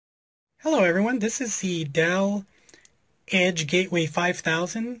Hello everyone, this is the Dell Edge Gateway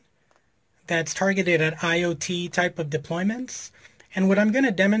 5000 that's targeted at IoT type of deployments. And what I'm going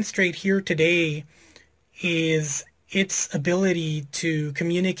to demonstrate here today is its ability to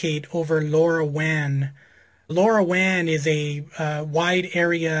communicate over LoRaWAN. LoRaWAN is a wide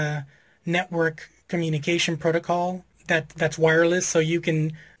area network communication protocol that's wireless, so you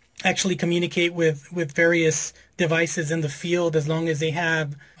can actually communicate with various devices in the field as long as they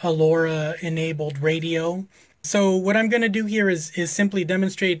have a LoRa enabled radio. So what I'm going to do here is simply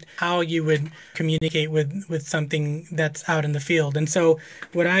demonstrate how you would communicate with something that's out in the field. And so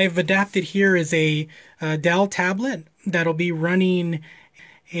what I've adapted here is a Dell tablet that'll be running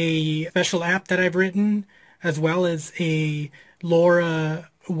a special app that I've written, as well as a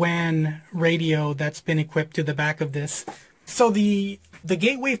LoRaWAN radio that's been equipped to the back of this. So the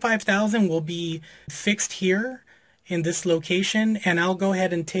Gateway 5000 will be fixed here in this location, and I'll go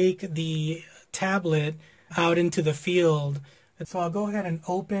ahead and take the tablet out into the field. So I'll go ahead and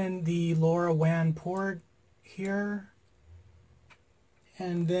open the LoRaWAN port here,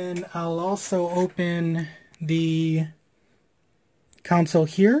 and then I'll also open the console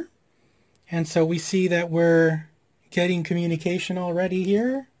here. And so we see that we're getting communication already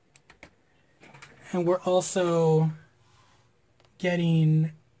here, and we're also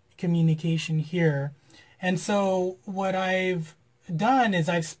getting communication here. And so what I've done is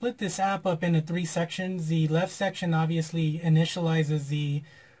I've split this app up into three sections. The left section obviously initializes the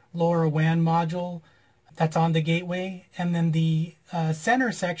LoRaWAN module that's on the gateway, and then the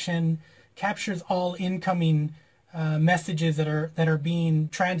center section captures all incoming messages that are being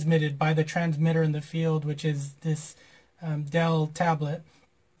transmitted by the transmitter in the field, which is this Dell tablet.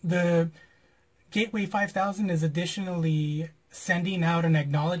 The Gateway 5000 is additionally sending out an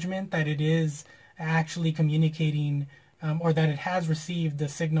acknowledgement that it is actually communicating or that it has received the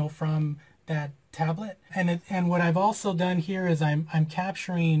signal from that tablet. And what I've also done here is I'm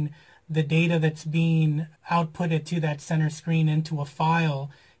capturing the data that's being outputted to that center screen into a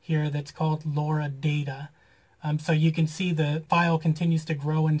file here that's called LoRa data. So you can see the file continues to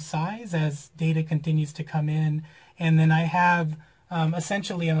grow in size as data continues to come in, and then I have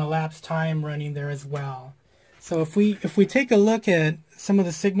essentially an elapsed time running there as well. So if we take a look at some of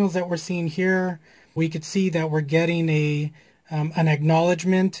the signals that we're seeing here, we could see that we're getting an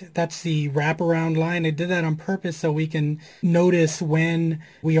acknowledgement. That's the wraparound line. I did that on purpose so we can notice when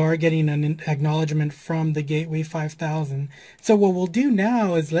we are getting an acknowledgement from the Gateway 5000. So what we'll do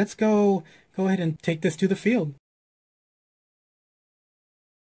now is let's go ahead and take this to the field.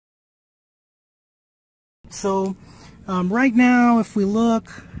 So right now, if we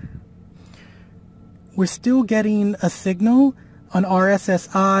look, we're still getting a signal on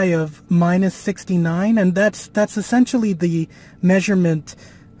RSSI of -69, and that's essentially the measurement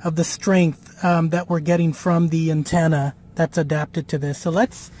of the strength that we're getting from the antenna that's adapted to this. So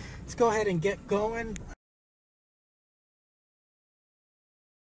let's go ahead and get going.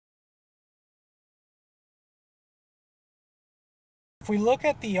 If we look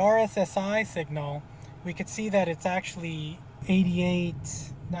at the RSSI signal, we could see that it's actually 88,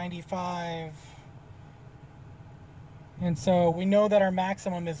 95. And so we know that our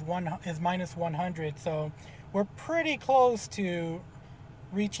maximum is -100, so we're pretty close to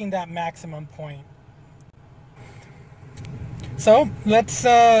reaching that maximum point. So let's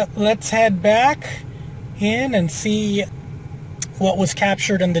head back in and see what was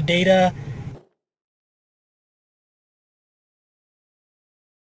captured in the data.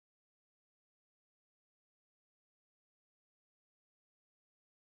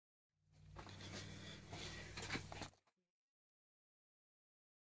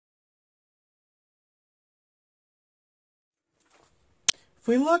 If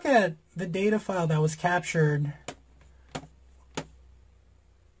we look at the data file that was captured,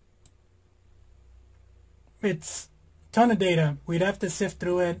 it's a ton of data. We'd have to sift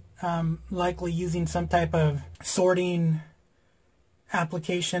through it, likely using some type of sorting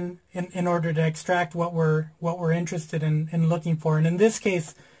application in order to extract what we're interested in looking for. And in this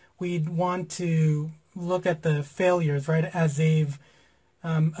case, we'd want to look at the failures, right, as they've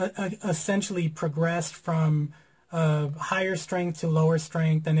essentially progressed from higher strength to lower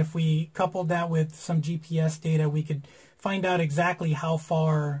strength. And if we coupled that with some GPS data, we could find out exactly how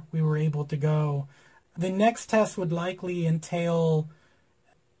far we were able to go. The next test would likely entail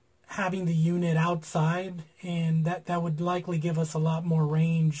having the unit outside, and that would likely give us a lot more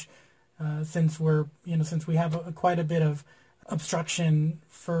range since we have quite a bit of obstruction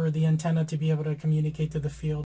for the antenna to be able to communicate to the field.